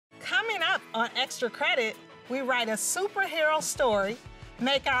up on Extra Credit, we write a superhero story,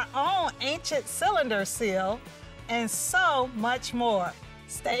 make our own ancient cylinder seal, and so much more.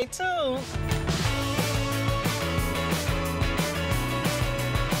 Stay tuned.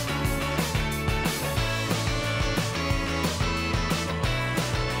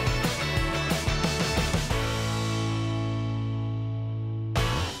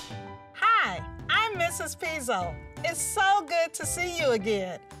 Hi, I'm Mrs. Pizzo. It's so good to see you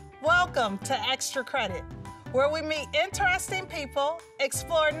again. Welcome to Extra Credit, where we meet interesting people,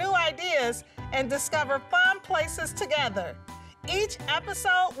 explore new ideas, and discover fun places together. Each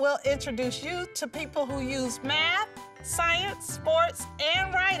episode will introduce you to people who use math, science, sports,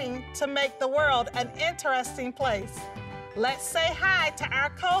 and writing to make the world an interesting place. Let's say hi to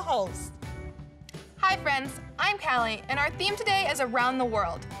our co-host. Hi friends, I'm Calli, and our theme today is Around the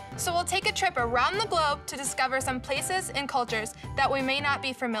World. So we'll take a trip around the globe to discover some places and cultures that we may not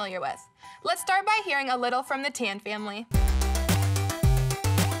be familiar with. Let's start by hearing a little from the Tan family.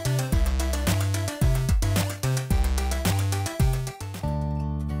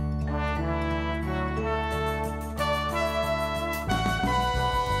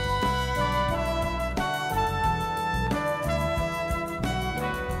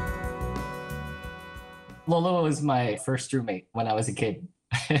 Lola was my first roommate when I was a kid.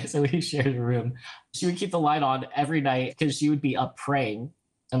 So we shared a room. She would keep the light on every night because she would be up praying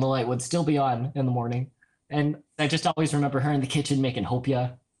and the light would still be on in the morning. And I just always remember her in the kitchen making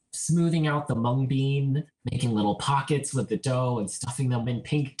hopia, smoothing out the mung bean, making little pockets with the dough and stuffing them in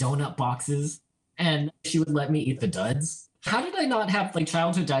pink donut boxes. And she would let me eat the duds. How did I not have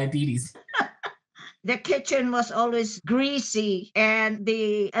childhood diabetes? The kitchen was always greasy and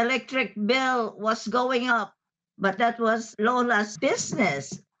the electric bill was going up. But that was Lola's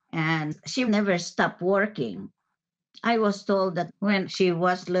business and she never stopped working. I was told that when she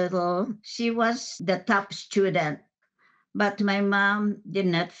was little, she was the top student. But my mom did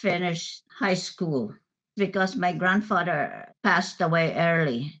not finish high school because my grandfather passed away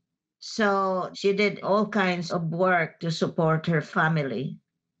early. So she did all kinds of work to support her family.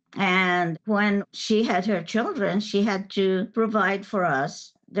 And when she had her children, she had to provide for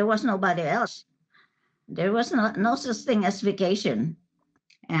us. There was nobody else. There was no such thing as vacation.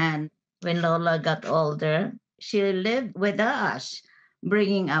 And when Lola got older, she lived with us,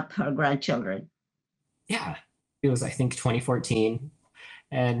 bringing up her grandchildren. Yeah, it was, I think, 2014.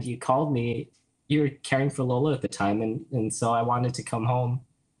 And you called me. You were caring for Lola at the time. And so I wanted to come home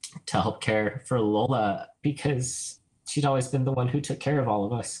to help care for Lola because she'd always been the one who took care of all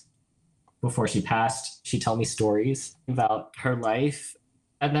of us. Before she passed, she'd tell me stories about her life.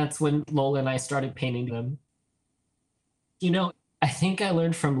 And that's when Lola and I started painting them. You know, I think I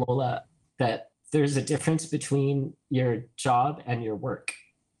learned from Lola that there's a difference between your job and your work.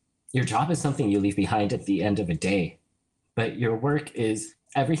 Your job is something you leave behind at the end of a day, but your work is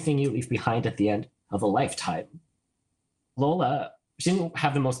everything you leave behind at the end of a lifetime. Lola, she didn't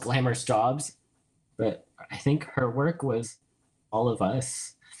have the most glamorous jobs, but I think her work was all of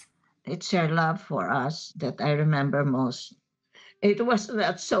us. It's her love for us that I remember most. It was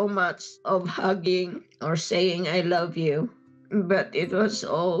not so much of hugging or saying I love you, but it was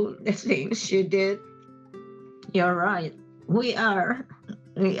all the things she did. You're right. We are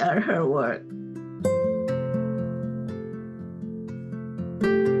her work.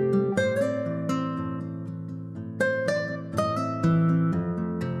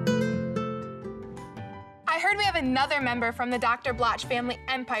 I heard we have another member from the Dr. Blotch family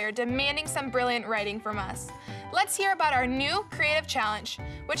empire demanding some brilliant writing from us. Let's hear about our new creative challenge,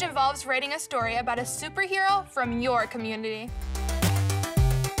 which involves writing a story about a superhero from your community.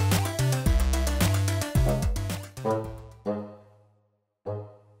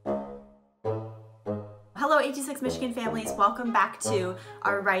 Hello, 86 Michigan families. Welcome back to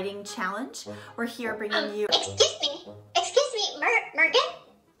our writing challenge. We're here bringing you... Excuse me, Morgan?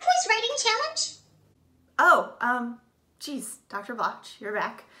 Who's writing challenge? Oh, geez, Dr. Blotch, you're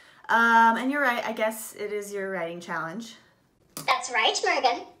back. And you're right, I guess it is your writing challenge. That's right,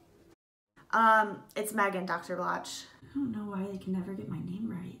 Morgan. It's Megan, Dr. Blotch. I don't know why they can never get my name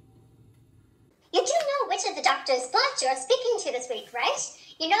right. You do know which of the Drs. Blotch you are speaking to this week, right?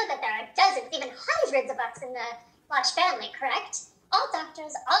 You know that there are dozens, even hundreds of us in the Blotch family, correct? All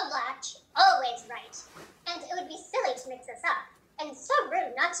doctors, all Blotch, always right. And it would be silly to mix us up. And so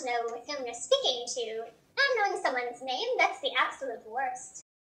rude not to know with whom you're speaking to. Not knowing someone's name, that's the absolute worst.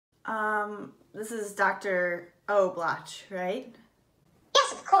 This is Dr. O. Blotch, right?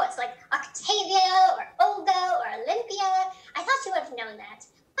 Yes, of course, like Octavia, or Olga, or Olympia. I thought you would have known that.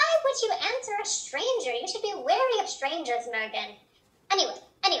 Why would you answer a stranger? You should be wary of strangers, Morgan.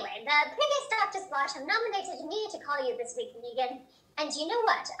 Anyway, the previous Doctor's Watch have nominated me to call you this week, Megan. And you know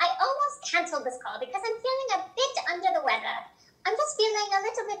what? I almost canceled this call because I'm feeling a bit under the weather. I'm just feeling a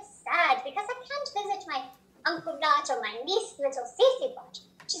little bit sad because I can't visit my Uncle Blotch or my niece, little Cece Blotch.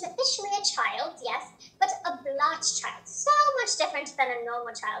 She's officially a child, yes, but a Blotch child. So much different than a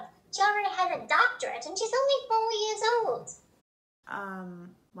normal child. She already has a doctorate and she's only 4 years old.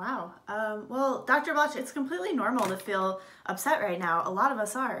 Wow. Well, Dr. Blotch, it's completely normal to feel upset right now. A lot of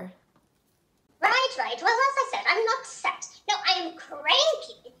us are. Right. Well, as I said, I'm not upset. No, I am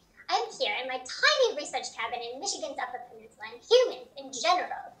cranky. I am here in my tiny research cabin in Michigan's Upper Peninsula, and humans in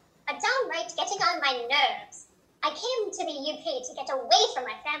general are downright getting on my nerves. I came to the UK to get away from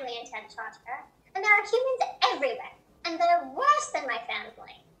my family in Antarctica, and there are humans everywhere, and they're worse than my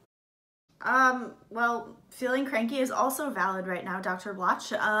family. Well, feeling cranky is also valid right now, Dr.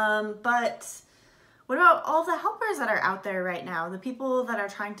 Blotch. But what about all the helpers that are out there right now? The people that are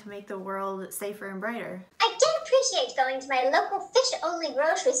trying to make the world safer and brighter? I did appreciate going to my local fish-only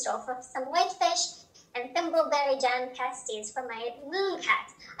grocery store for some whitefish and thimbleberry jam pasties for my moon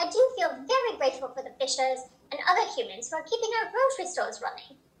cat. I do feel very grateful for the fishers and other humans who are keeping our grocery stores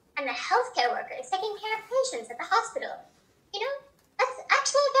running, and the healthcare workers taking care of patients at the hospital. You know, that's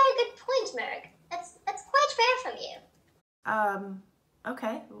actually a very good point, Merg. That's quite fair from you.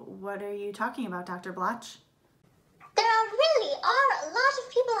 Okay. What are you talking about, Dr. Blotch? There really are a lot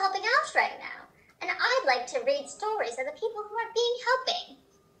of people helping out right now, and I'd like to read stories of the people who are being helping.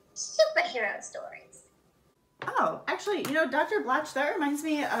 Superhero stories. Oh, actually, you know, Dr. Blotch, that reminds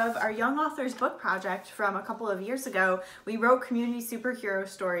me of our Young Authors book project from a couple of years ago. We wrote community superhero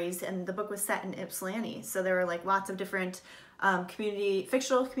stories, and the book was set in Ypsilanti. So there were like lots of different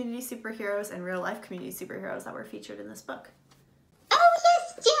fictional community superheroes and real life community superheroes that were featured in this book. Oh,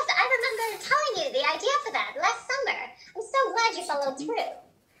 yes, I remember telling you the idea for that last summer. I'm so glad you followed through.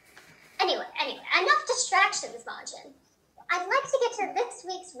 Anyway, enough distractions, Margin. I'd like to get to this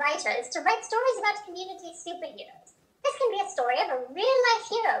week's writers to write stories about community superheroes. This can be a story of a real-life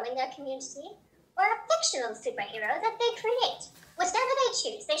hero in their community, or a fictional superhero that they create. Whatever they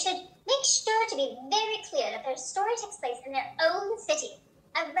choose, they should make sure to be very clear that their story takes place in their own city.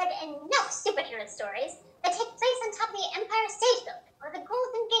 I've read enough superhero stories that take place on top of the Empire State Building, or the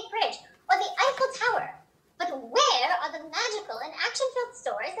Golden Gate Bridge, or the Eiffel Tower. But where are the magical and action-filled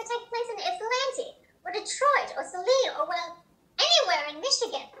stories that take place in Ypsilanti, or Detroit, or Saline, or, well, anywhere in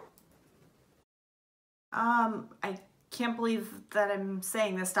Michigan? I can't believe that I'm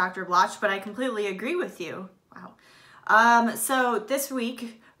saying this, Dr. Blotch, but I completely agree with you. Wow. So this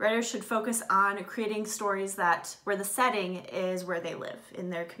week, writers should focus on creating stories where the setting is where they live, in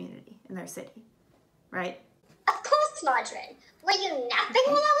their community, in their city, right? Of course, Margarine. Were you napping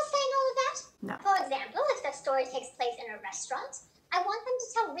while I was saying all of that? No. For example, if the story takes place in a restaurant, I want them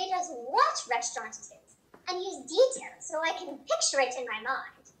to tell readers what restaurant it is, and use details so I can picture it in my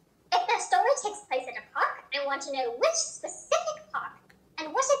mind. If the story takes place at a park, I want to know which specific park,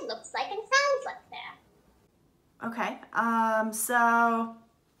 and what it looks like and sounds like there. Okay, so,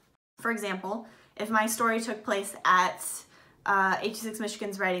 for example, if my story took place at 86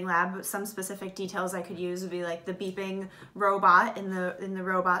 Michigan's writing lab, some specific details I could use would be like the beeping robot in the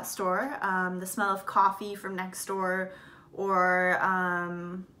robot store, the smell of coffee from next door, or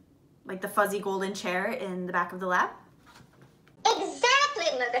like the fuzzy golden chair in the back of the lab.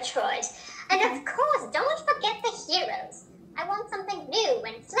 Exactly, Murgatroyd. And of course, don't forget the heroes. I want something new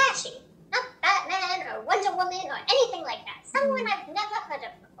and flashy. Not Batman or Wonder Woman or anything like that. Someone I've never heard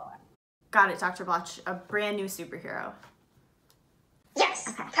of before. Got it, Dr. Blotch. A brand new superhero. Yes,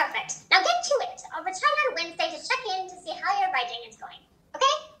 Okay. Perfect. Now get to it. I'll return on Wednesday to check in to see how your writing is going. Okay?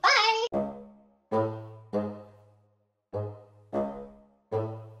 Bye!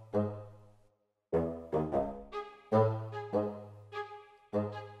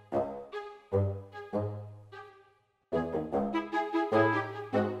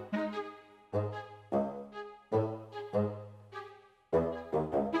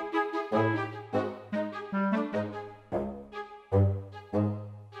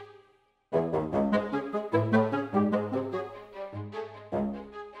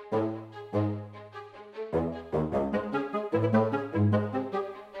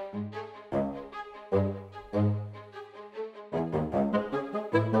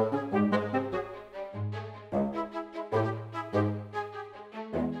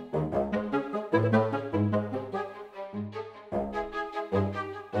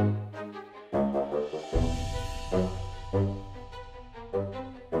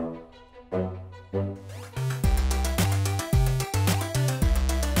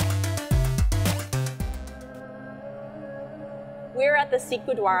 Sikh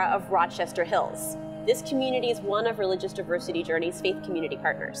Gurdwara of Rochester Hills. This community is one of Religious Diversity Journey's faith community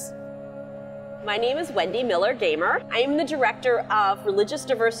partners. My name is Wendy Miller Gamer. I am the director of Religious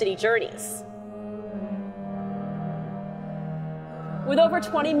Diversity Journeys. With over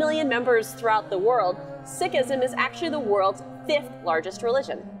 20 million members throughout the world, Sikhism is actually the world's 5th largest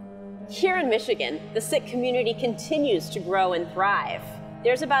religion. Here in Michigan, the Sikh community continues to grow and thrive.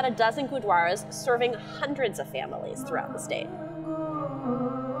 There's about a dozen Gurdwaras serving hundreds of families throughout the state.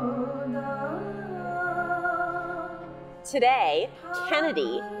 Today,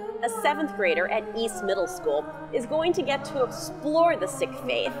 Kennedy, a 7th grader at East Middle School, is going to get to explore the Sikh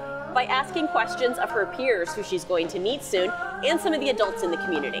faith by asking questions of her peers who she's going to meet soon and some of the adults in the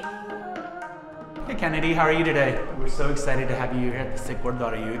community. Hey Kennedy, how are you today? We're so excited to have you here at the Sikh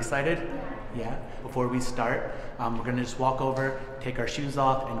Gurdwara. Are you excited? Yeah? Before we start, we're gonna just walk over, take our shoes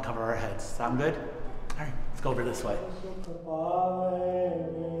off, and cover our heads. Sound good? All right, let's go over this way.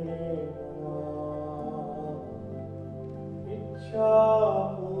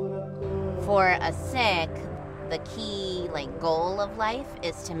 For a Sikh, the key goal of life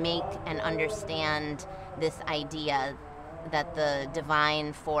is to make and understand this idea that the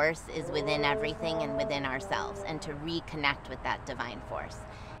divine force is within everything and within ourselves, and to reconnect with that divine force.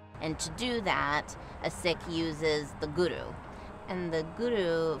 And to do that, a Sikh uses the Guru. And the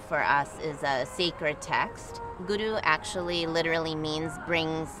Guru for us is a sacred text. Guru actually literally means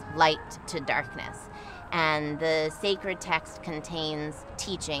brings light to darkness. And the sacred text contains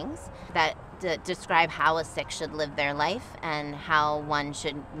teachings that describe how a Sikh should live their life and how one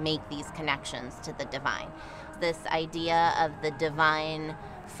should make these connections to the divine. This idea of the divine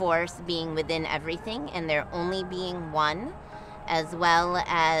force being within everything and there only being one, as well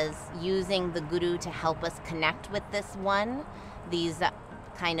as using the Guru to help us connect with this one, these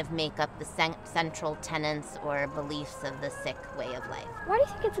kind of make up the central tenets or beliefs of the Sikh way of life. Why do you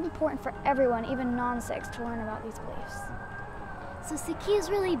think it's important for everyone, even non-Sikhs, to learn about these beliefs? So Sikhi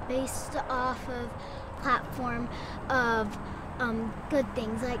is really based off of platform of good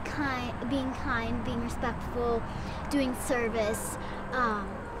things like being kind, being respectful, doing service,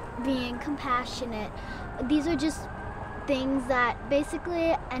 being compassionate. These are just things that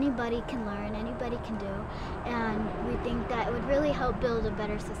basically anybody can learn, anybody can do, and we think that it would really help build a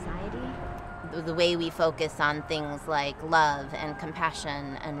better society. The way we focus on things like love and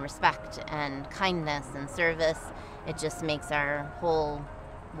compassion and respect and kindness and service, it just makes our whole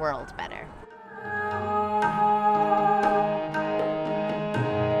world better.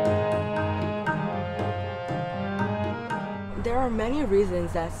 There are many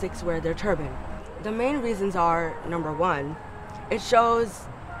reasons that Sikhs wear their turban. The main reasons are, number one, it shows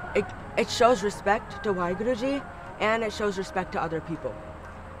respect to Waheguruji, and it shows respect to other people.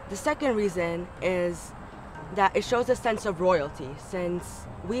 The second reason is that it shows a sense of royalty, since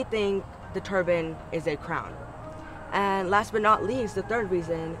we think the turban is a crown. And last but not least, the third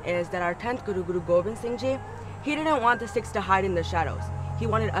reason is that our 10th Guru, Guru Gobind Singh Ji, he didn't want the Sikhs to hide in the shadows. He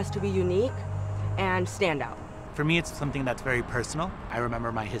wanted us to be unique and stand out. For me, it's something that's very personal. I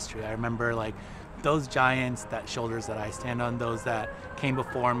remember my history. I remember those giants, that shoulders that I stand on, those that came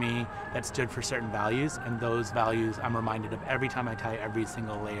before me, that stood for certain values, and those values I'm reminded of every time I tie every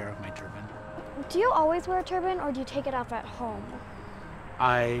single layer of my turban. Do you always wear a turban, or do you take it off at home?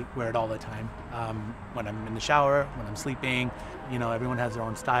 I wear it all the time. When I'm in the shower, when I'm sleeping, everyone has their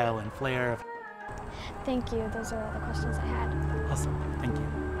own style and flair. Thank you. Those are all the questions I had. Awesome. Thank you.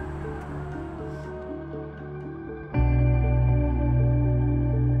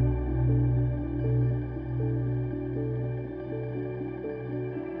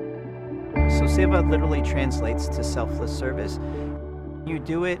 So Seva literally translates to selfless service. You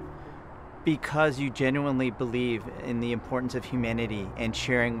do it because you genuinely believe in the importance of humanity and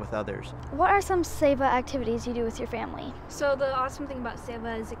sharing with others. What are some Seva activities you do with your family? So the awesome thing about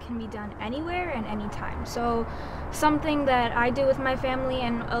Seva is it can be done anywhere and anytime. So something that I do with my family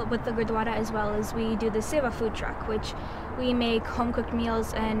and with the Gurdwara as well is we do the Seva food truck, which we make home-cooked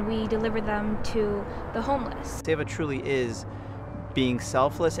meals and we deliver them to the homeless. Seva truly is being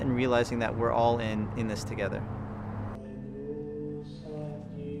selfless and realizing that we're all in this together.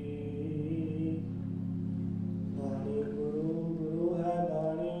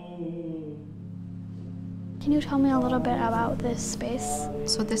 Can you tell me a little bit about this space?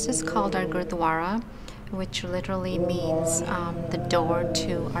 So this is called our Gurdwara, which literally means the door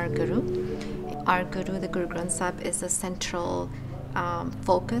to our Guru. Our Guru, the Guru Granth Sahib, is the central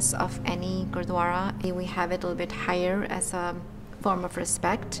focus of any Gurdwara. We have it a little bit higher as a form of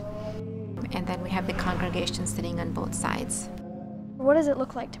respect, and then we have the congregation sitting on both sides. What does it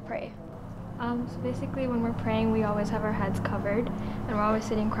look like to pray? So basically when we're praying, we always have our heads covered and we're always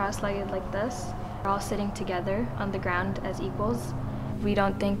sitting cross-legged like this. We're all sitting together on the ground as equals. We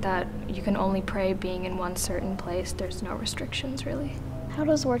don't think that you can only pray being in one certain place. There's no restrictions really. How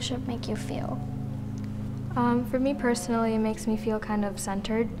does worship make you feel? For me personally, it makes me feel kind of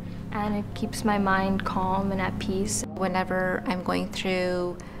centered and it keeps my mind calm and at peace. Whenever I'm going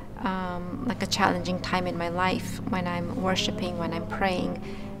through like a challenging time in my life, when I'm worshiping, when I'm praying,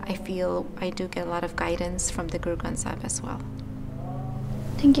 I feel I do get a lot of guidance from the Guru Granth Sahib as well.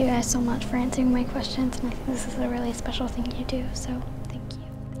 Thank you guys so much for answering my questions, and I think this is a really special thing you do, so thank you.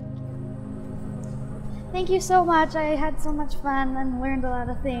 Thank you so much. I had so much fun and learned a lot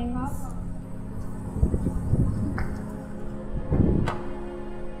of things.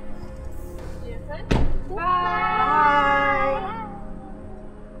 Bye.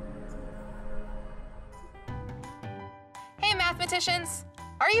 Hey mathematicians,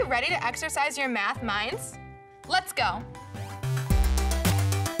 are you ready to exercise your math minds? Let's go.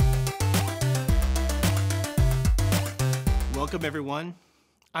 Welcome everyone.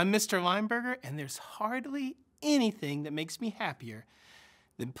 I'm Mr. Lineberger, and there's hardly anything that makes me happier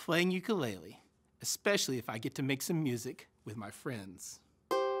than playing ukulele, especially if I get to make some music with my friends.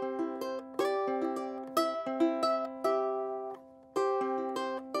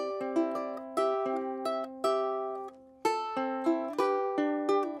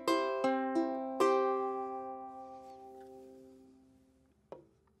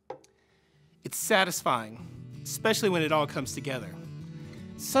 It's satisfying, especially when it all comes together.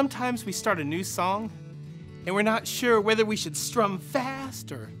 Sometimes we start a new song and we're not sure whether we should strum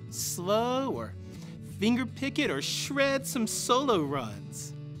fast or slow or finger pick it or shred some solo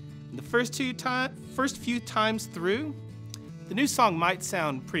runs. And the first few times through, the new song might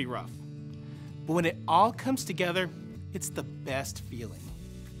sound pretty rough. But when it all comes together, it's the best feeling.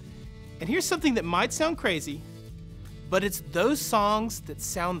 And here's something that might sound crazy, but it's those songs that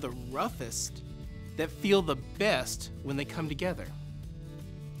sound the roughest that feel the best when they come together.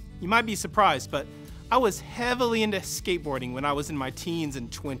 You might be surprised, but I was heavily into skateboarding when I was in my teens and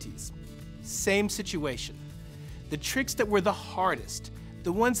 20s. Same situation. The tricks that were the hardest,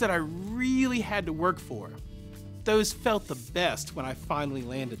 the ones that I really had to work for, those felt the best when I finally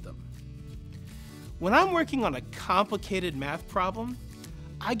landed them. When I'm working on a complicated math problem,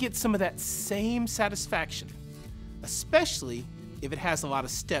 I get some of that same satisfaction, especially if it has a lot of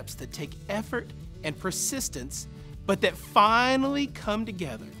steps that take effort and persistence, but that finally come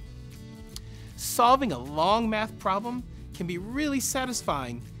together. Solving a long math problem can be really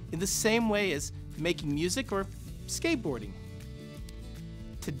satisfying in the same way as making music or skateboarding.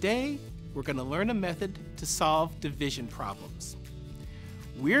 Today, we're going to learn a method to solve division problems.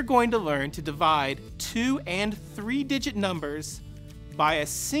 We're going to learn to divide 2- and 3-digit numbers by a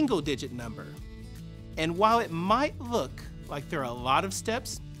single-digit number. And while it might look like there are a lot of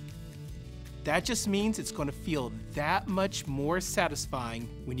steps, that just means it's going to feel that much more satisfying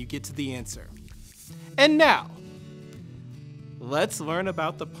when you get to the answer. And now, let's learn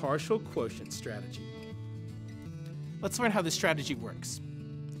about the partial quotient strategy. Let's learn how this strategy works.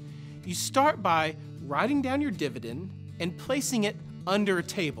 You start by writing down your dividend and placing it under a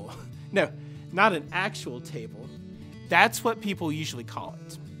table. No, not an actual table. That's what people usually call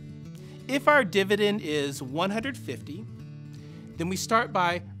it. If our dividend is 150, then we start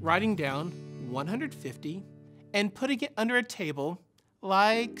by writing down 150 and putting it under a table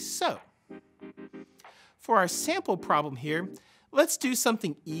like so. For our sample problem here, let's do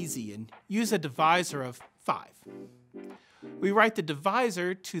something easy and use a divisor of 5. We write the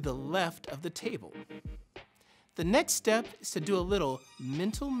divisor to the left of the table. The next step is to do a little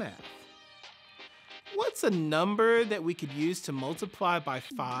mental math. What's a number that we could use to multiply by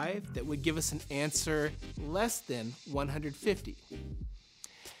 5 that would give us an answer less than 150?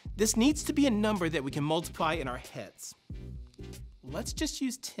 This needs to be a number that we can multiply in our heads. Let's just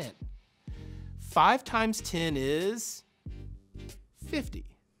use 10. 5 times 10 is 50.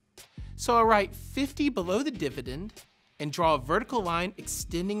 So I'll write 50 below the dividend and draw a vertical line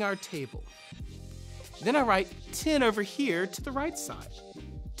extending our table. Then I write 10 over here to the right side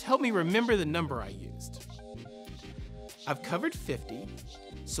to help me remember the number I used. I've covered 50,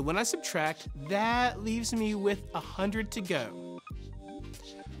 so when I subtract, that leaves me with 100 to go.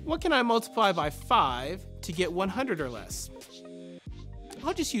 What can I multiply by 5 to get 100 or less?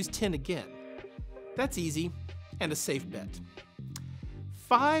 I'll just use 10 again. That's easy and a safe bet.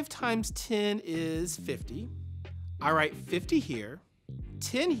 5 times 10 is 50. I write 50 here,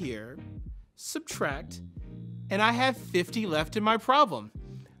 10 here, subtract, and I have 50 left in my problem.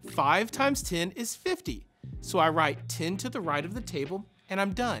 5 times 10 is 50. So I write 10 to the right of the table and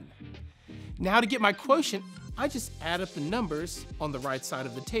I'm done. Now to get my quotient, I just add up the numbers on the right side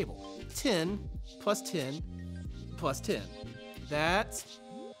of the table. 10 plus 10 plus 10. That's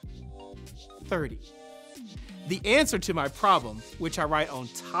 30. The answer to my problem, which I write on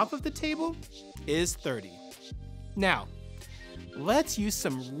top of the table, is 30. Now, let's use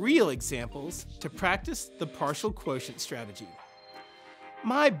some real examples to practice the partial quotient strategy.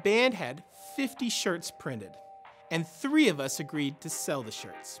 My band had 50 shirts printed, and 3 of us agreed to sell the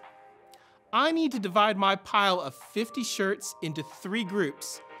shirts. I need to divide my pile of 50 shirts into 3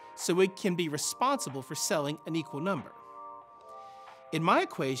 groups so it can be responsible for selling an equal number. In my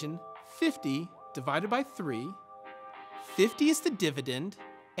equation, 50 divided by 3, 50 is the dividend,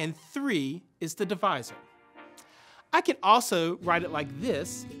 and 3 is the divisor. I can also write it like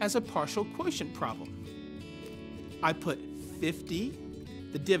this as a partial quotient problem. I put 50,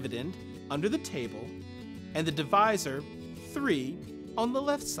 the dividend, under the table, and the divisor, 3, on the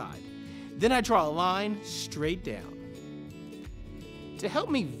left side. Then I draw a line straight down. To help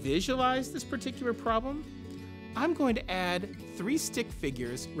me visualize this particular problem, I'm going to add 3 stick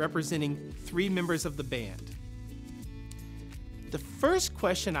figures representing 3 members of the band. The first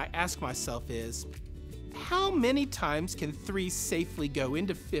question I ask myself is, how many times can 3 safely go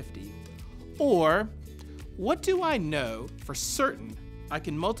into 50? Or, what do I know for certain I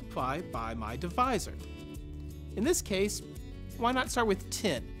can multiply by my divisor? In this case, why not start with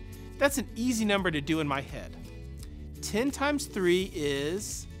 10? That's an easy number to do in my head. 10 times 3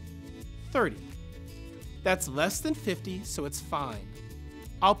 is 30. That's less than 50, so it's fine.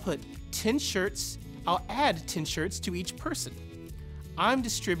 I'll add 10 shirts to each person. I'm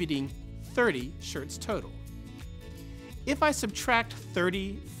distributing 30 shirts total. If I subtract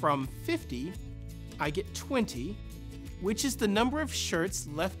 30 from 50, I get 20, which is the number of shirts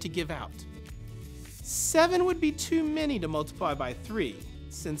left to give out. 7 would be too many to multiply by 3,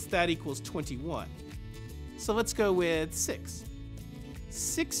 since that equals 21. So let's go with 6.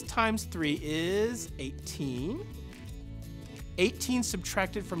 6 times 3 is 18. 18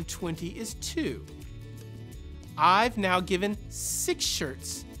 subtracted from 20 is 2. I've now given 6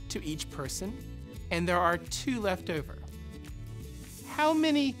 shirts to each person, and there are 2 left over. How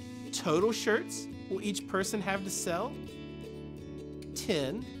many total shirts will each person have to sell?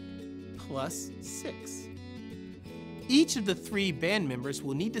 10 plus 6. Each of the 3 band members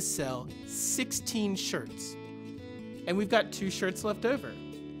will need to sell 16 shirts, and we've got 2 shirts left over.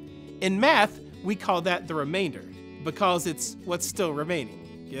 In math, we call that the remainder, because it's what's still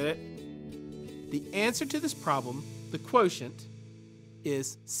remaining. Get it? The answer to this problem, the quotient,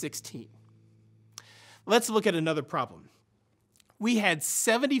 is 16. Let's look at another problem. We had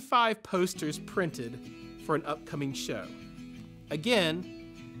 75 posters printed for an upcoming show.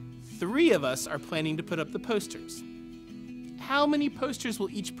 Again, 3 of us are planning to put up the posters. How many posters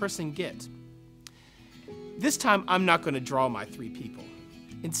will each person get? This time, I'm not going to draw my 3 people.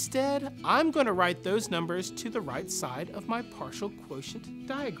 Instead, I'm going to write those numbers to the right side of my partial quotient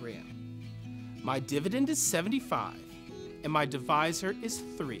diagram. My dividend is 75, and my divisor is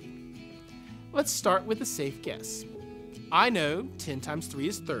 3. Let's start with a safe guess. I know 10 times 3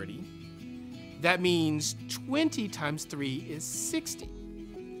 is 30. That means 20 times 3 is 60.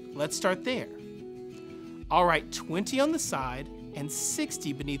 Let's start there. I'll write 20 on the side and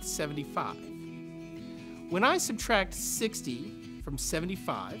 60 beneath 75. When I subtract 60 from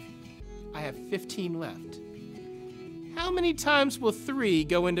 75, I have 15 left. How many times will 3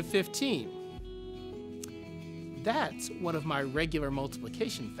 go into 15? That's one of my regular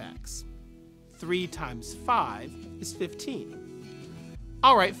multiplication facts. 3 times 5 is 15.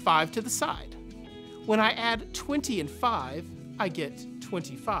 I'll write 5 to the side. When I add 20 and 5, I get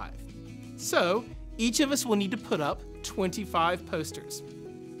 25. So, each of us will need to put up 25 posters.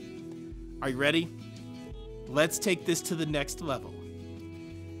 Are you ready? Let's take this to the next level.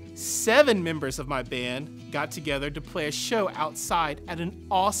 7 members of my band got together to play a show outside at an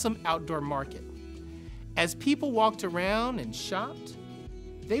awesome outdoor market. As people walked around and shopped,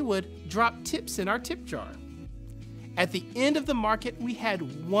 they would drop tips in our tip jar. At the end of the market, we had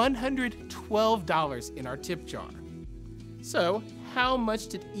 $112 in our tip jar. So, how much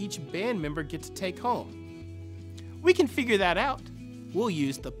did each band member get to take home? We can figure that out. We'll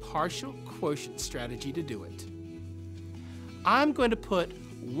use the partial quotient strategy to do it. I'm going to put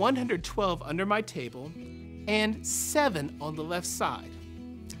 112 under my table and 7 on the left side.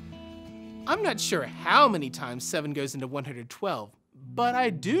 I'm not sure how many times 7 goes into 112, but I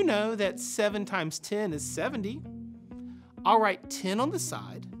do know that 7 times 10 is 70. I'll write 10 on the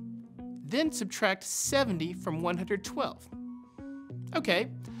side, then subtract 70 from 112. Okay,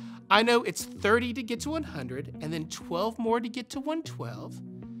 I know it's 30 to get to 100, and then 12 more to get to 112,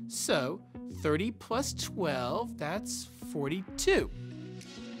 so 30 plus 12, that's 42.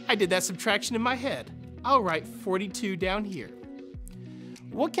 I did that subtraction in my head. I'll write 42 down here.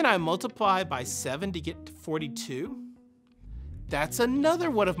 What can I multiply by 7 to get to 42? That's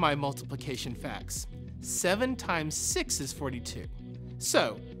another one of my multiplication facts. 7 times 6 is 42.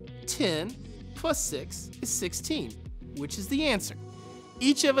 So 10 plus 6 is 16, which is the answer.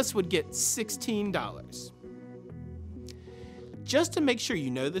 Each of us would get $16. Just to make sure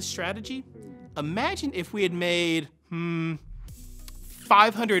you know this strategy, imagine if we had made,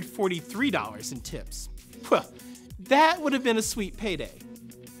 $543 in tips. Well, that would have been a sweet payday.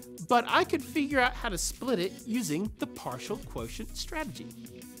 But I could figure out how to split it using the partial quotient strategy.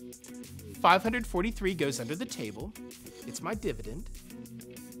 543 goes under the table. It's my dividend.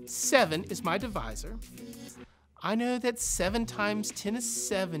 7 is my divisor. I know that 7 times 10 is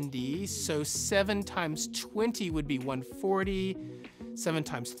 70, so 7 times 20 would be 140. 7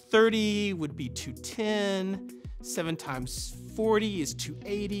 times 30 would be 210. 7 times 40 is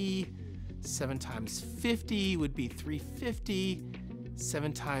 280. 7 times 50 would be 350.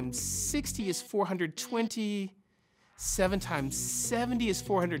 7 times 60 is 420. 7 times 70 is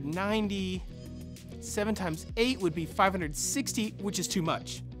 490. 7 times 8 would be 560, which is too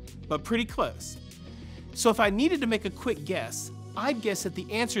much, but pretty close. So if I needed to make a quick guess, I'd guess that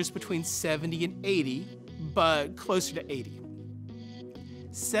the answer is between 70 and 80, but closer to 80.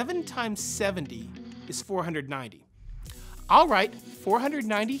 7 times 70 is 490. I'll write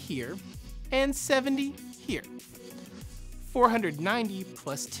 490 here and 70 here. 490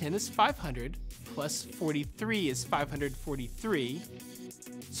 plus 10 is 500, plus 43 is 543.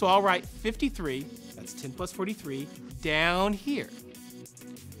 So I'll write 53, that's 10 plus 43, down here.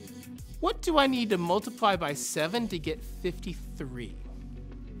 What do I need to multiply by 7 to get 53?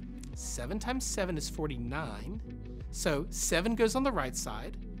 7 times 7 is 49. So 7 goes on the right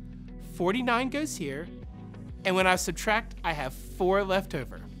side, 49 goes here, and when I subtract, I have 4 left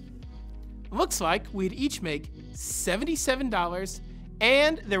over. Looks like we'd each make $77,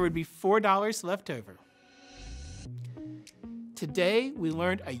 and there would be $4 left over. Today, we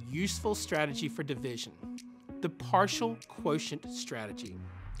learned a useful strategy for division, the partial quotient strategy.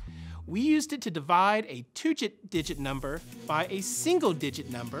 We used it to divide a 2-digit number by a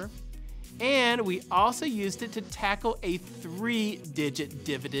single-digit number, and we also used it to tackle a 3-digit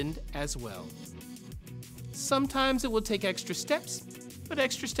dividend as well. Sometimes it will take extra steps, but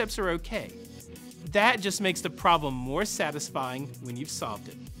extra steps are okay. That just makes the problem more satisfying when you've solved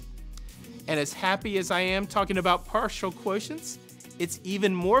it. And as happy as I am talking about partial quotients, it's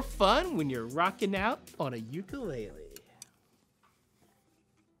even more fun when you're rocking out on a ukulele.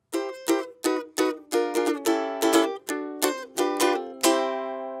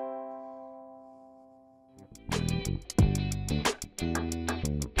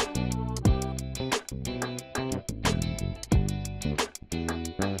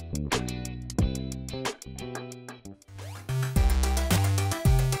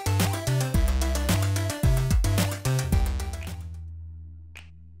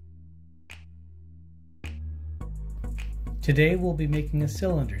 Today we'll be making a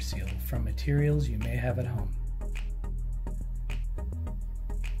cylinder seal from materials you may have at home.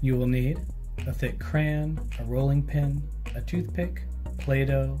 You will need a thick crayon, a rolling pin, a toothpick,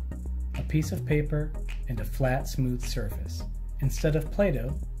 Play-Doh, a piece of paper, and a flat, smooth surface. Instead of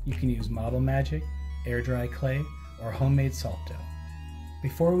Play-Doh, you can use Model Magic, air dry clay, or homemade salt dough.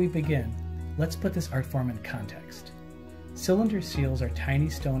 Before we begin, let's put this art form in context. Cylinder seals are tiny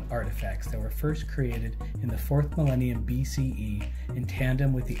stone artifacts that were first created in the 4th millennium BCE in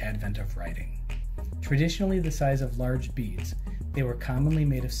tandem with the advent of writing. Traditionally the size of large beads, they were commonly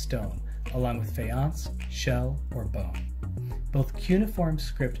made of stone, along with faience, shell, or bone. Both cuneiform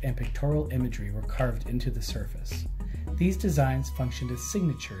script and pictorial imagery were carved into the surface. These designs functioned as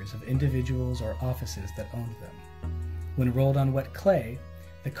signatures of individuals or offices that owned them. When rolled on wet clay,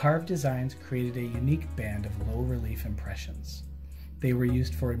 the carved designs created a unique band of low-relief impressions. They were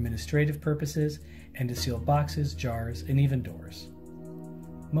used for administrative purposes and to seal boxes, jars, and even doors.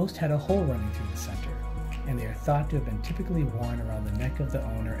 Most had a hole running through the center, and they are thought to have been typically worn around the neck of the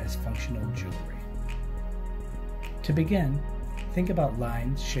owner as functional jewelry. To begin, think about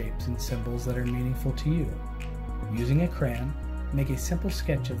lines, shapes, and symbols that are meaningful to you. Using a crayon, make a simple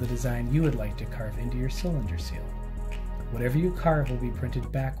sketch of the design you would like to carve into your cylinder seal. Whatever you carve will be printed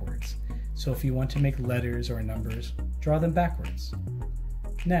backwards, so if you want to make letters or numbers, draw them backwards.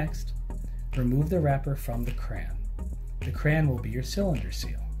 Next, remove the wrapper from the crayon. The crayon will be your cylinder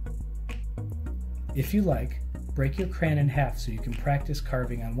seal. If you like, break your crayon in half so you can practice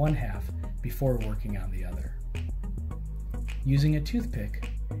carving on one half before working on the other. Using a toothpick,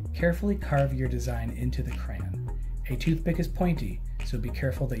 Carefully carve your design into the crayon. A toothpick is pointy, so be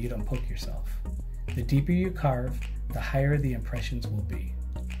careful that you don't poke yourself. The deeper you carve, the higher the impressions will be.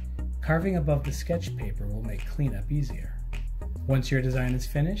 Carving above the sketch paper will make cleanup easier. Once your design is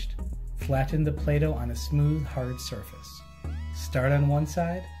finished, flatten the Play-Doh on a smooth, hard surface. Start on one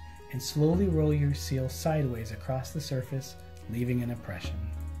side and slowly roll your seal sideways across the surface, leaving an impression.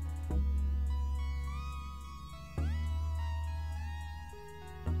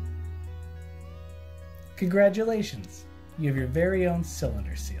 Congratulations! You have your very own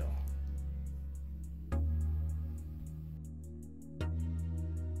cylinder seal.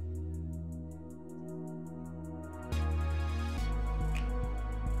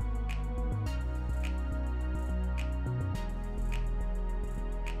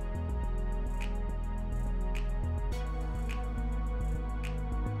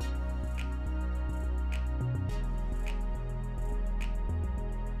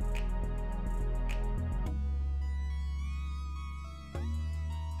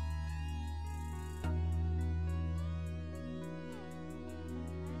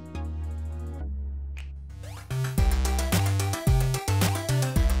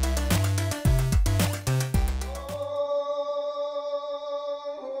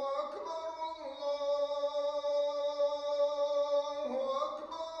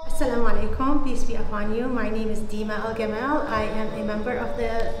 Assalamu alaikum, peace be upon you. My name is Dima Al-Gamal. I am a member of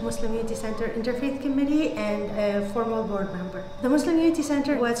the Muslim Unity Center Interfaith Committee and a formal board member. The Muslim Unity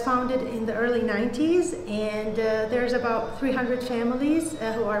Center was founded in the early 90s, and there's about 300 families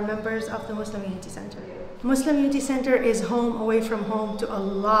who are members of the Muslim Unity Center. Muslim Unity Center is home away from home to a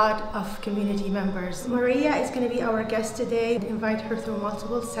lot of community members. Maria is going to be our guest today. I invite her through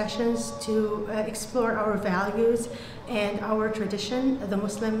multiple sessions to explore our values and our tradition, the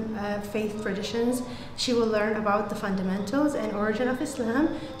Muslim faith traditions. She will learn about the fundamentals and origin of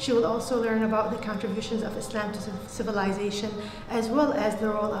Islam. She will also learn about the contributions of Islam to civilization, as well as the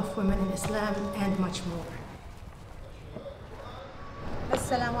role of women in Islam, and much more.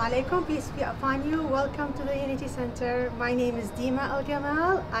 Assalamu alaikum, peace be upon you. Welcome to the Unity Center. My name is Dima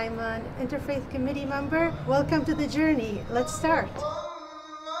Al-Gamal. I'm an Interfaith Committee member. Welcome to the journey. Let's start.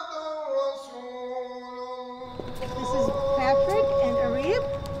 This is Patrick and Arib.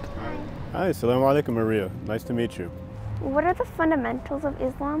 Hi, assalamu alaikum, Maria. Nice to meet you. What are the fundamentals of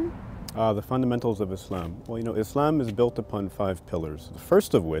Islam? The fundamentals of Islam. Well, you know, Islam is built upon 5 pillars. The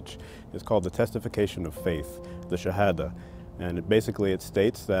first of which is called the testification of faith, the Shahada. And it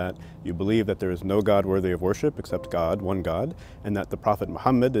states that you believe that there is no God worthy of worship except God, one God, and that the Prophet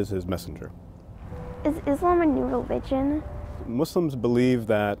Muhammad is his messenger. Is Islam a new religion? Muslims believe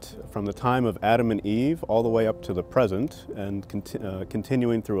that from the time of Adam and Eve all the way up to the present, and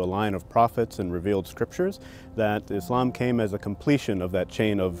continuing through a line of prophets and revealed scriptures, that Islam came as a completion of that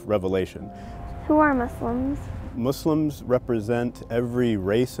chain of revelation. Who are Muslims? Muslims represent every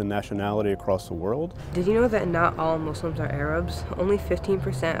race and nationality across the world. Did you know that not all Muslims are Arabs? Only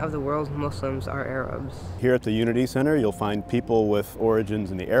 15% of the world's Muslims are Arabs. Here at the Unity Center, you'll find people with origins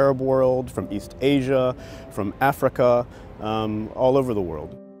in the Arab world, from East Asia, from Africa, all over the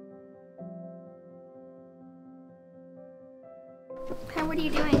world. Hi, what are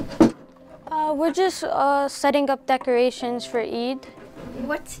you doing? We're just setting up decorations for Eid.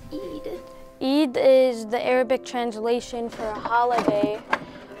 What's Eid? Eid is the Arabic translation for a holiday,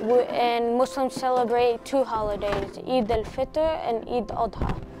 and Muslims celebrate 2 holidays, Eid al-Fitr and Eid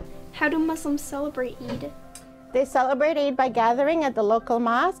al-Adha. How do Muslims celebrate Eid? They celebrate Eid by gathering at the local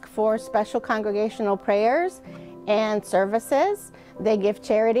mosque for special congregational prayers and services. They give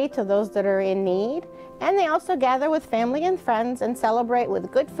charity to those that are in need, and they also gather with family and friends and celebrate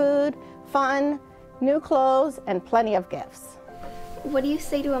with good food, fun, new clothes, and plenty of gifts. What do you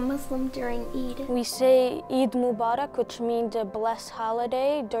say to a Muslim during Eid? We say Eid Mubarak, which means a blessed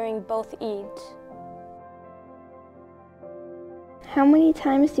holiday during both Eids. How many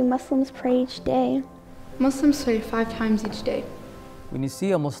times do Muslims pray each day? Muslims pray 5 times each day. When you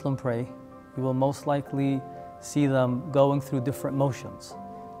see a Muslim pray, you will most likely see them going through different motions.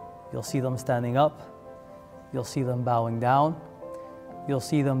 You'll see them standing up, you'll see them bowing down, you'll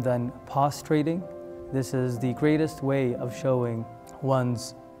see them then prostrating. This is the greatest way of showing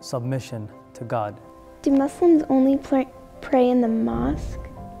one's submission to God. Do Muslims only pray in the mosque?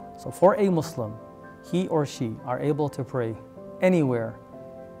 So for a Muslim, he or she are able to pray anywhere,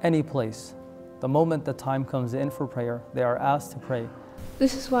 any place. The moment the time comes in for prayer, they are asked to pray.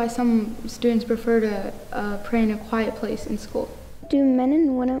 This is why some students prefer to pray in a quiet place in school. Do men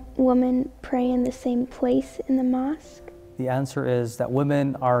and women pray in the same place in the mosque? The answer is that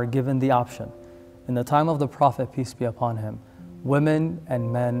women are given the option. In the time of the Prophet, peace be upon him, women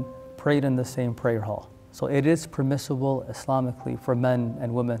and men prayed in the same prayer hall. So it is permissible Islamically for men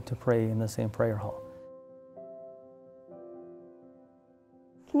and women to pray in the same prayer hall.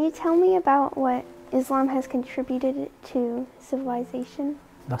 Can you tell me about what Islam has contributed to civilization?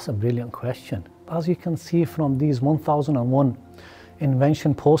 That's a brilliant question. As you can see from these 1001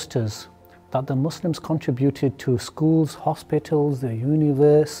 invention posters, that the Muslims contributed to schools, hospitals, the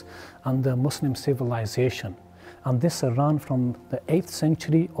universe, and the Muslim civilization. And this ran from the 8th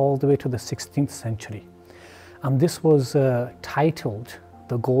century all the way to the 16th century. And this was titled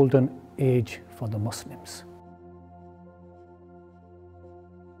the Golden Age for the Muslims.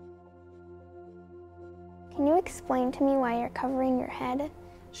 Can you explain to me why you're covering your head?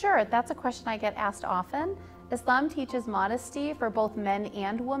 Sure, that's a question I get asked often. Islam teaches modesty for both men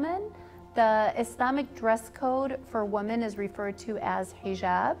and women. The Islamic dress code for women is referred to as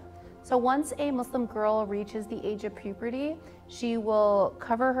hijab. So once a Muslim girl reaches the age of puberty, she will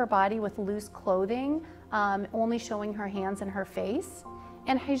cover her body with loose clothing, only showing her hands and her face.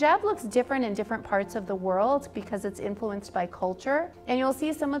 And hijab looks different in different parts of the world because it's influenced by culture. And you'll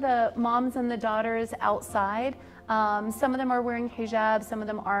see some of the moms and the daughters outside. Some of them are wearing hijab, some of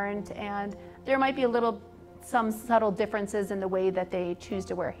them aren't, and there might be some subtle differences in the way that they choose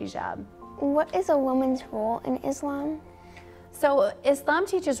to wear hijab. What is a woman's role in Islam? So Islam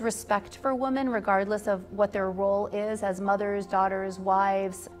teaches respect for women regardless of what their role is as mothers, daughters,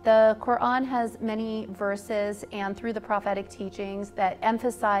 wives. The Quran has many verses and through the prophetic teachings that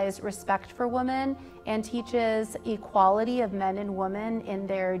emphasize respect for women and teaches equality of men and women in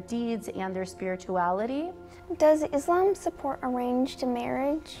their deeds and their spirituality. Does Islam support arranged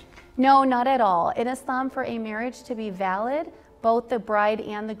marriage? No, not at all. In Islam, for a marriage to be valid, both the bride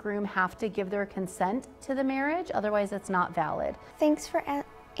and the groom have to give their consent to the marriage, otherwise it's not valid. Thanks for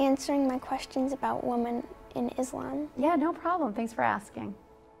answering my questions about women in Islam. Yeah, no problem. Thanks for asking.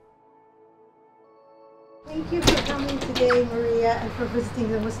 Thank you for coming today, Maria, and for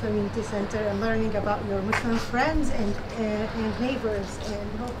visiting the Muslim Unity Center and learning about your Muslim friends and neighbors.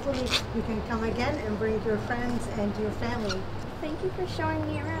 And hopefully you can come again and bring your friends and your family. Thank you for showing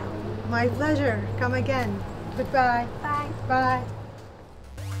me around. My pleasure. Come again. Goodbye. Bye. Bye.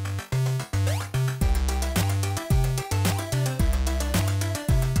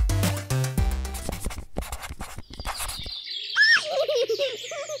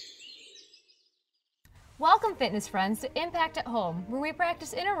 Welcome, fitness friends, to InPACT at Home, where we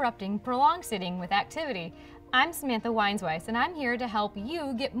practice interrupting prolonged sitting with activity. I'm Samantha Weinsweiss, and I'm here to help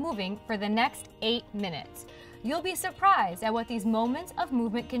you get moving for the next 8 minutes. You'll be surprised at what these moments of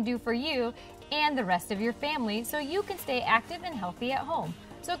movement can do for you and the rest of your family so you can stay active and healthy at home.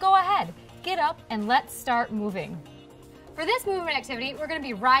 So go ahead, get up, and let's start moving. For this movement activity, we're going to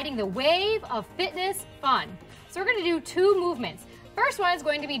be riding the wave of fitness fun. So we're going to do 2 movements. First one is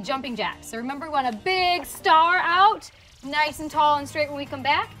going to be jumping jacks. So remember, we want a big star out, nice and tall and straight when we come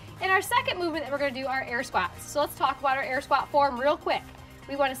back. And our second movement that we're going to do are air squats. So let's talk about our air squat form real quick.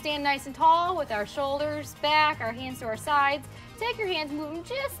 We want to stand nice and tall with our shoulders back, our hands to our sides. Take your hands, move them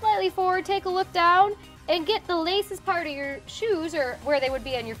just slightly forward, take a look down, and get the laces part of your shoes, or where they would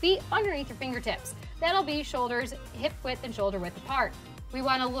be on your feet, underneath your fingertips. That'll be shoulders hip width and shoulder width apart. We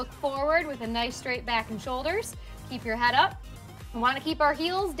want to look forward with a nice straight back and shoulders. Keep your head up. We want to keep our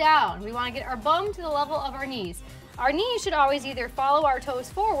heels down. We want to get our bum to the level of our knees. Our knees should always either follow our toes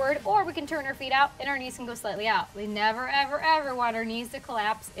forward, or we can turn our feet out and our knees can go slightly out. We never, ever, ever want our knees to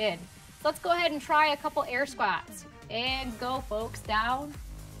collapse in. So let's go ahead and try a couple air squats. And go, folks, down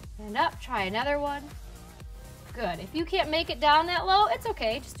and up. Try another one. Good. If you can't make it down that low, it's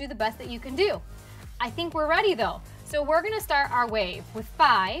okay. Just do the best that you can do. I think we're ready though. So we're going to start our wave with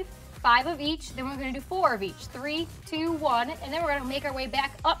 5 of each, then we're going to do 4 of each. 3, 2, 1, and then we're going to make our way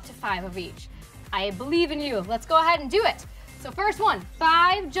back up to 5 of each. I believe in you. Let's go ahead and do it. So first one,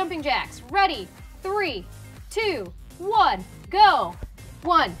 5 jumping jacks. Ready? 3, 2, 1, go.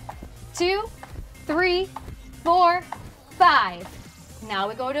 1, 2, 3, 4, 5. Now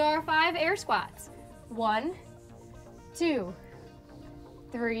we go to our 5 air squats. 1, 2,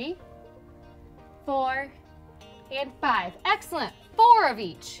 3, 4, and 5. Excellent. 4 of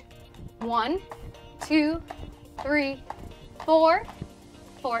each. 1, 2, 3, 4.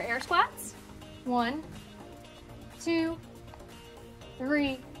 4 air squats. 1, 2,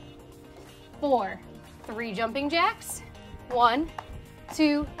 3, 4. 3 jumping jacks. 1,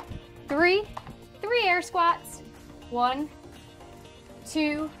 2, 3. 3 air squats. 1,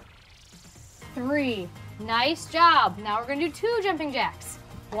 2, 3. Nice job. Now we're going to do 2 jumping jacks.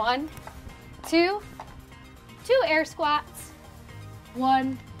 1, 2. 2 air squats.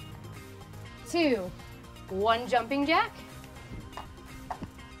 1, 2. 1 jumping jack.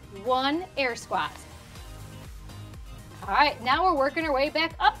 1 air squat. All right, now we're working our way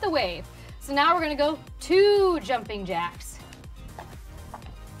back up the wave. So now we're gonna go 2 jumping jacks.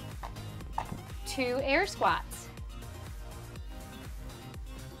 2 air squats.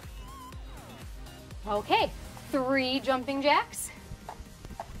 Okay, 3 jumping jacks.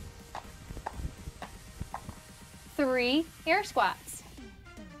 3 air squats.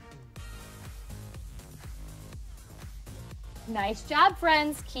 Nice job,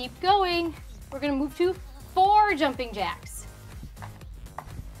 friends. Keep going. We're gonna move to 4 jumping jacks.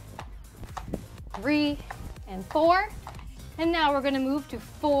 3 and 4. And now we're gonna move to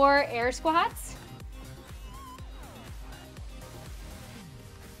 4 air squats.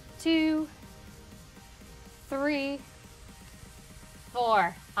 2, 3,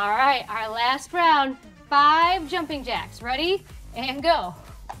 4. All right, our last round, 5 jumping jacks. Ready? And go.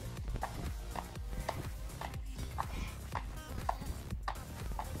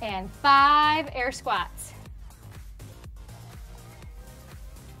 And 5 air squats.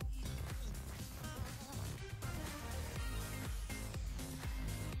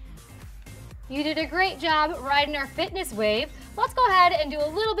 You did a great job riding our fitness wave. Let's go ahead and do a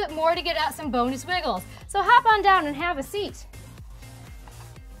little bit more to get out some bonus wiggles. So hop on down and have a seat.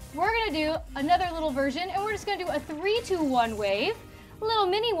 We're gonna do another little version, and we're just gonna do a 3-2-1 wave, a little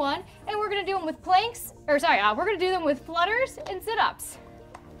mini one, and we're gonna do them with planks, we're gonna do them with flutters and sit-ups.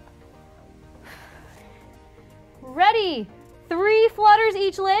 Ready? 3 flutters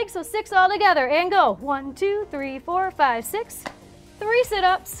each leg, so 6 all together, and go. 1, 2, 3, 4, 5, 6. 3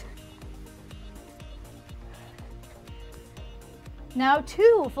 sit-ups. Now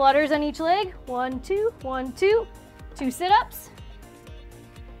 2 flutters on each leg. 1, 2, 1, 2. 2 sit-ups.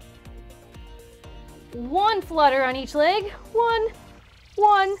 1 flutter on each leg. 1,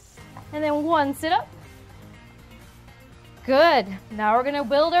 1, and then 1 sit-up. Good. Now we're gonna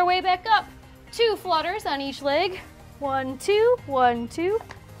build our way back up. 2 flutters on each leg. 1, 2, 1, 2.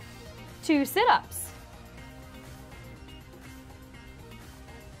 2 sit-ups.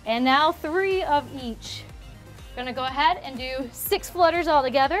 And now 3 of each. Gonna go ahead and do 6 flutters all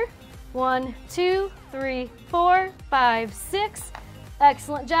together. 1, 2, 3, 4, 5, 6.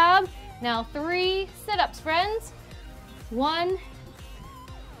 Excellent job. Now 3 sit-ups, friends. 1,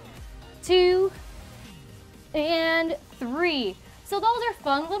 2, and 3. So those are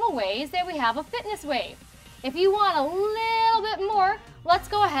fun little ways that we have a fitness wave. If you want a little bit more, let's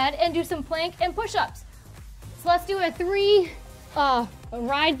go ahead and do some plank and push-ups. So let's do a 3,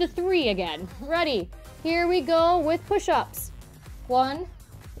 ride the 3 again. Ready? Here we go with push-ups. 1,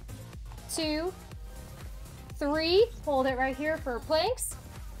 2, 3. Hold it right here for planks.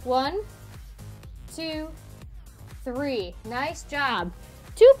 1, 2, 3. Nice job.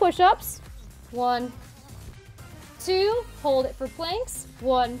 2 push-ups. 1, 2. Hold it for planks.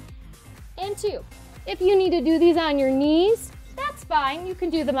 1 and 2. If you need to do these on your knees, that's fine. You can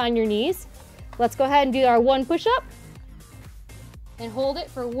do them on your knees. Let's go ahead and do our 1 push-up and hold it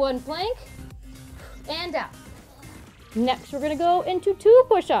for 1 plank and down. Next, we're gonna go into 2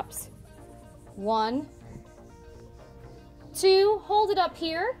 push-ups. 1, 2, hold it up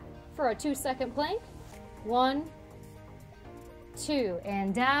here for a 2-second plank. 1, 2,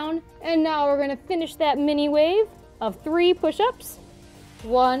 and down. And now we're gonna finish that mini wave of 3 push-ups.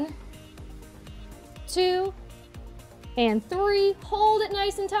 1, 2, and 3. Hold it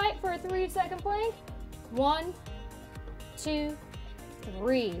nice and tight for a 3-second plank. 1, 2,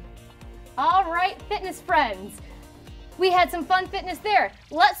 3. All right, fitness friends. We had some fun fitness there.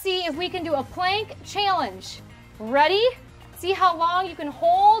 Let's see if we can do a plank challenge. Ready? See how long you can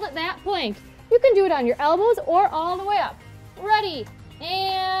hold that plank. You can do it on your elbows or all the way up. Ready,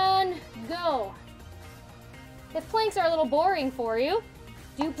 and go. If planks are a little boring for you,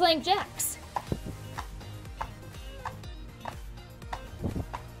 do plank jacks.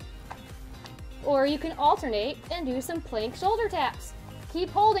 Or you can alternate and do some plank shoulder taps. Keep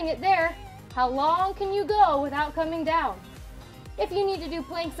holding it there. How long can you go without coming down? If you need to do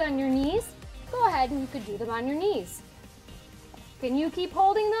planks on your knees, go ahead and you could do them on your knees. Can you keep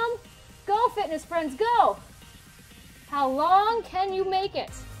holding them? Go, fitness friends, go! How long can you make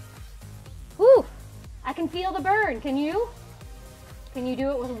it? Whew, I can feel the burn, can you? Can you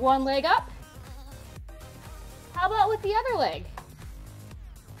do it with 1 leg up? How about with the other leg?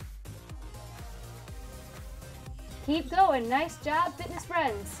 Keep going, nice job, fitness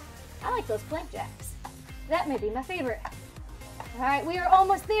friends. I like those plank jacks. That may be my favorite. All right, we are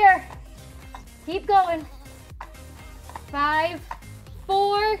almost there. Keep going. 5,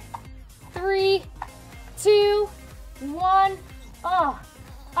 4, 3, 2, 1. Oh,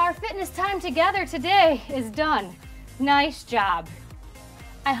 our fitness time together today is done. Nice job.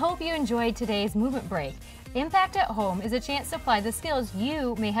 I hope you enjoyed today's movement break. Impact at Home is a chance to apply the skills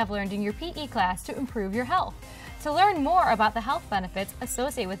you may have learned in your PE class to improve your health. To learn more about the health benefits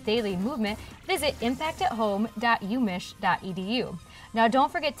associated with daily movement, visit impactathome.umich.edu. Now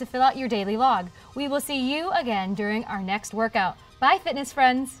don't forget to fill out your daily log. We will see you again during our next workout. Bye, fitness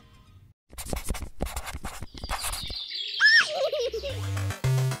friends!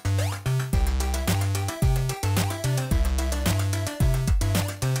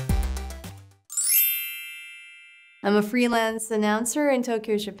 I'm a freelance announcer in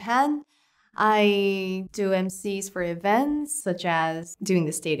Tokyo, Japan. I do MCs for events, such as doing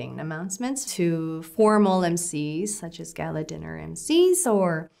the stadium announcements, to formal MCs, such as gala dinner MCs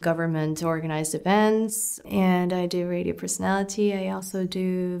or government-organized events. And I do radio personality. I also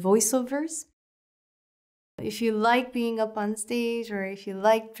do voiceovers. If you like being up on stage, or if you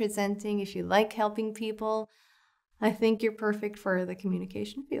like presenting, if you like helping people, I think you're perfect for the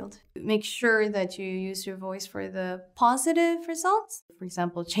communication field. Make sure that you use your voice for the positive results. For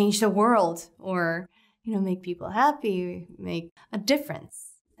example, change the world, or make people happy, make a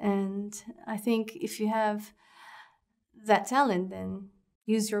difference. And I think if you have that talent, then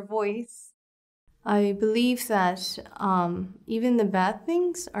use your voice. I believe that even the bad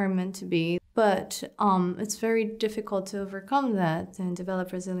things are meant to be, but it's very difficult to overcome that and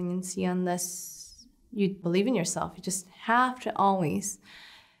develop resiliency unless you believe in yourself. You just have to always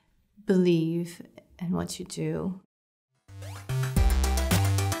believe in what you do.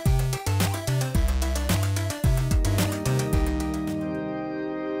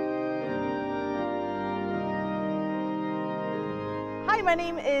 Hi, my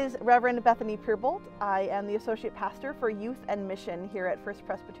name is Reverend Bethany Peerbolt. I am the Associate Pastor for Youth and Mission here at First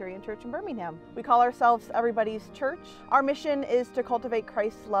Presbyterian Church in Birmingham. We call ourselves Everybody's Church. Our mission is to cultivate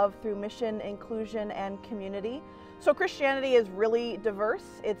Christ's love through mission, inclusion, and community. So Christianity is really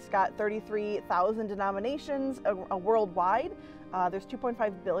diverse. It's got 33,000 denominations worldwide. There's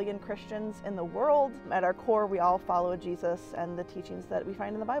 2.5 billion Christians in the world. At our core, we all follow Jesus and the teachings that we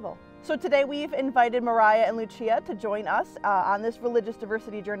find in the Bible. So today we've invited Mariah and Lucia to join us on this religious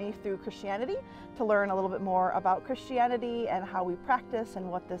diversity journey through Christianity, to learn a little bit more about Christianity and how we practice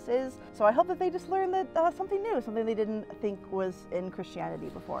and what this is. So I hope that they just learn that something new, something they didn't think was in Christianity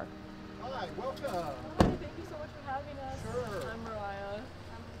before. Hi, welcome. Hi, thank you so much for having us. Sure. I'm Mariah.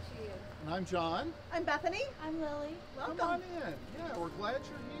 I'm Lucia. And I'm John. I'm Bethany. I'm Lily. Welcome. Come on in. Yeah, we're glad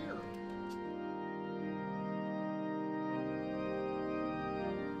you're here.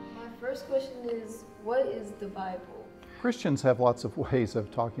 My first question is, what is the Bible? Christians have lots of ways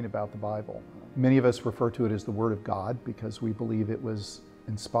of talking about the Bible. Many of us refer to it as the Word of God because we believe it was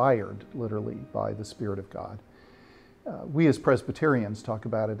inspired, literally, by the Spirit of God. We as Presbyterians talk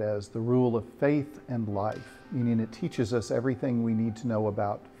about it as the rule of faith and life, meaning it teaches us everything we need to know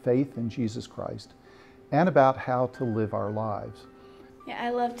about faith in Jesus Christ and about how to live our lives. Yeah, I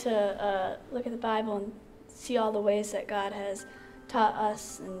love to look at the Bible and see all the ways that God has taught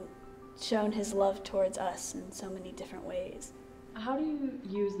us and shown His love towards us in so many different ways. How do you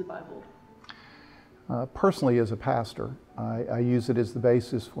use the Bible? Personally, as a pastor, I use it as the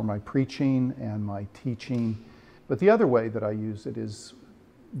basis for my preaching and my teaching. But the other way that I use it is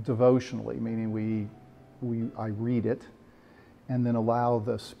devotionally, meaning I read it and then allow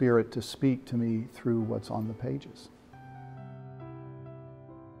the Spirit to speak to me through what's on the pages.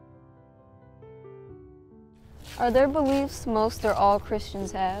 Are there beliefs most or all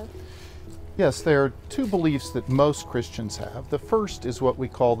Christians have? Yes, there are two beliefs that most Christians have. The first is what we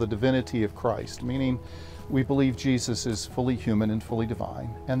call the divinity of Christ, meaning we believe Jesus is fully human and fully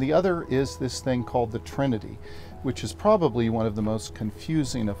divine. And the other is this thing called the Trinity, which is probably one of the most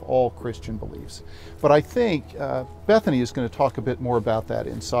confusing of all Christian beliefs. But I think Bethany is going to talk a bit more about that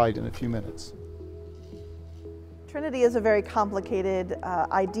inside in a few minutes. Trinity is a very complicated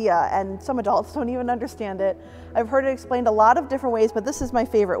idea, and some adults don't even understand it. I've heard it explained a lot of different ways, but this is my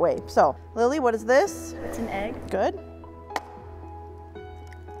favorite way. So, Lily, what is this? It's an egg. Good.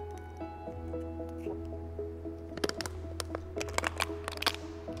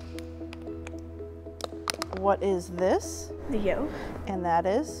 What is this? The yolk. And that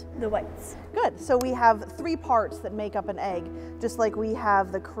is? The whites. Good. So we have three parts that make up an egg, just like we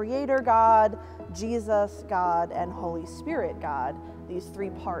have the Creator God, Jesus God, and Holy Spirit God, these three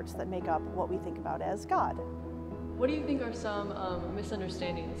parts that make up what we think about as God. What do you think are some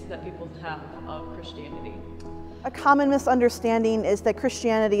misunderstandings that people have of Christianity? A common misunderstanding is that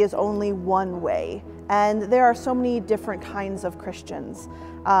Christianity is only one way, And there are so many different kinds of Christians.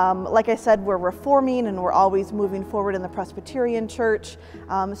 Like I said, we're reforming and we're always moving forward in the Presbyterian Church.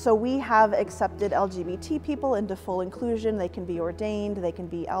 So we have accepted LGBT people into full inclusion. They can be ordained, they can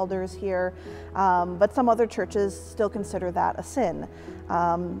be elders here, but some other churches still consider that a sin.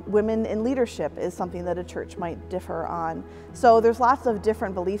 Women in leadership is something that a church might differ on. So there's lots of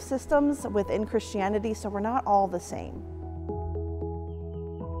different belief systems within Christianity, so we're not all the same.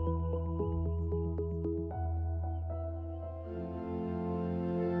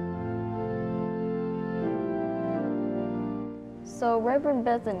 So, Reverend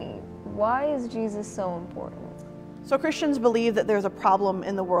Bethany, why is Jesus so important? So Christians believe that there's a problem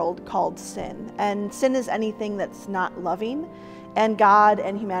in the world called sin, and sin is anything that's not loving, and God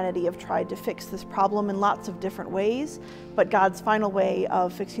and humanity have tried to fix this problem in lots of different ways, but God's final way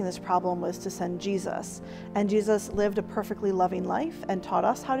of fixing this problem was to send Jesus. And Jesus lived a perfectly loving life and taught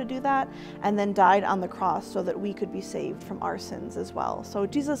us how to do that, and then died on the cross so that we could be saved from our sins as well. So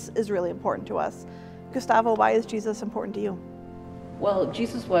Jesus is really important to us. Gustavo, why is Jesus important to you? Well,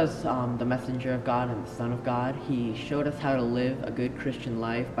 Jesus was the messenger of God and the Son of God. He showed us how to live a good Christian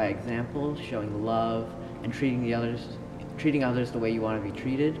life by example, showing love and treating others the way you want to be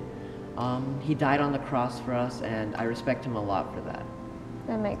treated. He died on the cross for us, and I respect him a lot for that.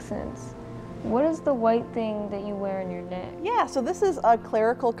 That makes sense. What is the white thing that you wear on your neck? Yeah, so this is a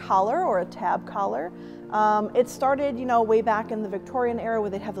clerical collar or a tab collar. It started, way back in the Victorian era where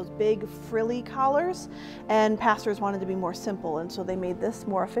they'd have those big frilly collars, and pastors wanted to be more simple, and so they made this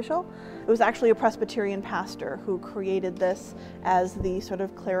more official. It was actually a Presbyterian pastor who created this as the sort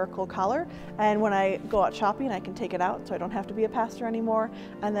of clerical collar, and when I go out shopping I can take it out so I don't have to be a pastor anymore,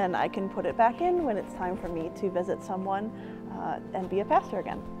 and then I can put it back in when it's time for me to visit someone and be a pastor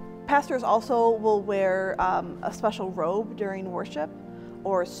again. Pastors also will wear a special robe during worship,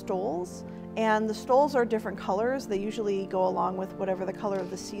 or stoles. And the stoles are different colors. They usually go along with whatever the color of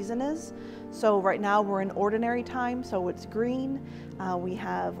the season is. So right now we're in ordinary time, so it's green. We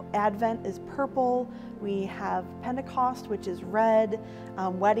have Advent is purple. We have Pentecost, which is red.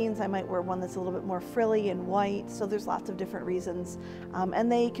 Weddings, I might wear one that's a little bit more frilly and white. So there's lots of different reasons.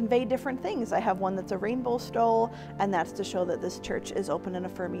 And they convey different things. I have one that's a rainbow stole, and that's to show that this church is open and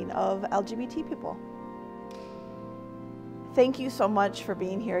affirming of LGBT people. Thank you so much for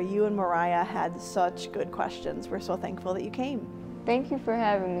being here. You and Mariah had such good questions. We're so thankful that you came. Thank you for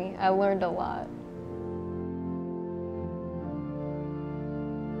having me. I learned a lot.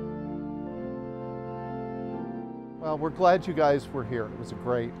 Well, we're glad you guys were here. It was a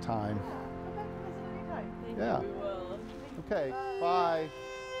great time. Yeah. Okay, bye.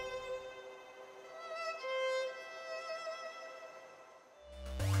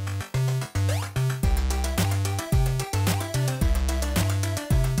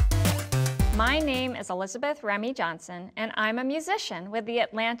 My name is Elizabeth Remy Johnson, and I'm a musician with the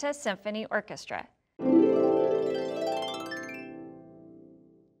Atlanta Symphony Orchestra.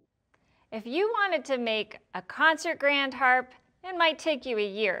 If you wanted to make a concert grand harp, it might take you a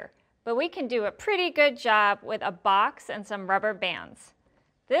year, but we can do a pretty good job with a box and some rubber bands.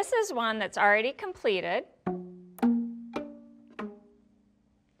 This is one that's already completed. And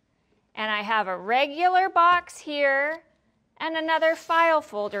I have a regular box here and another file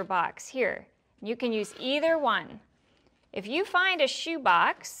folder box here. You can use either one. If you find a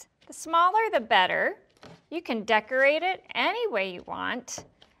shoebox, the smaller the better. You can decorate it any way you want,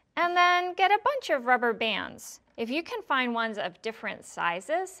 and then get a bunch of rubber bands. If you can find ones of different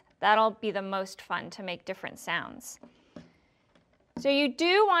sizes, that'll be the most fun to make different sounds. So you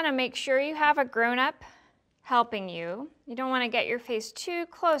do want to make sure you have a grown-up helping you. You don't want to get your face too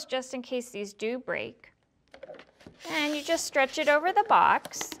close just in case these do break. And you just stretch it over the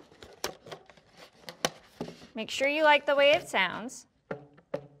box. Make sure you like the way it sounds.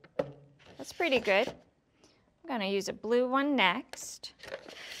 That's pretty good. I'm going to use a blue one next.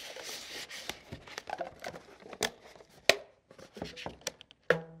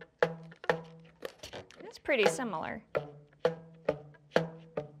 It's pretty similar.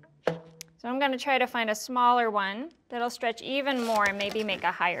 So I'm going to try to find a smaller one that'll stretch even more and maybe make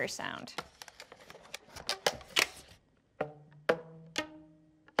a higher sound.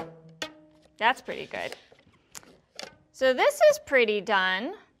 That's pretty good. So this is pretty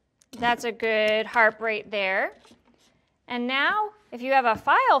done. That's a good harp right there. And now, if you have a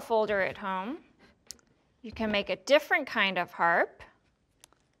file folder at home, you can make a different kind of harp.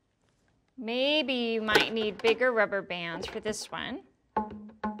 Maybe you might need bigger rubber bands for this one.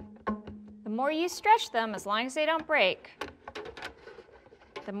 The more you stretch them, as long as they don't break,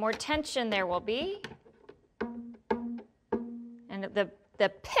 the more tension there will be. And the the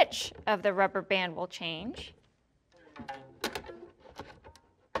pitch of the rubber band will change.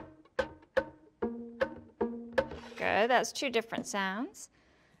 Good, that's 2 different sounds.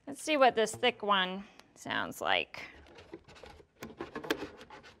 Let's see what this thick one sounds like.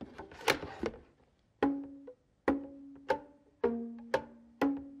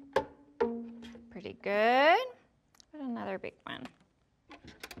 Pretty good. Put another big one.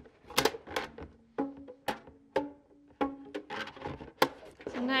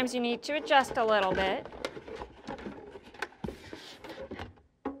 Sometimes you need to adjust a little bit.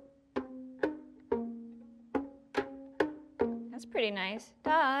 That's pretty nice.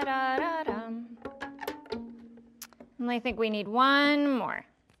 Da, da, da, dum. I think we need one more.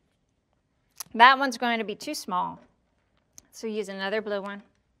 That one's going to be too small, so use another blue one.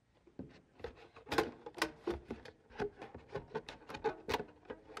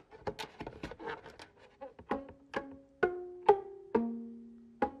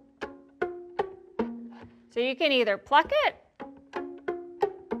 So you can either pluck it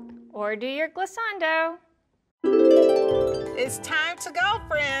or do your glissando. It's time to go,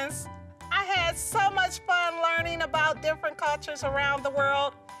 friends. I had so much fun learning about different cultures around the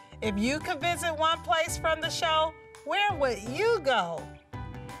world. If you could visit one place from the show, where would you go?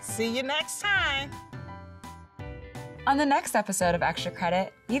 See you next time. On the next episode of Extra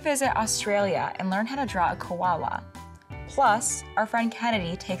Credit, we visit Australia and learn how to draw a koala. Plus, our friend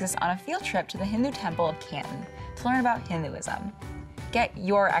Kennedy takes us on a field trip to the Hindu temple of Canton to learn about Hinduism. Get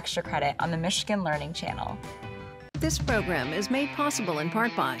your extra credit on the Michigan Learning Channel. This program is made possible in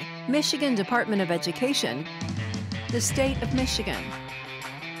part by Michigan Department of Education, the State of Michigan,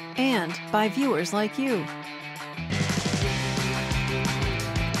 and by viewers like you.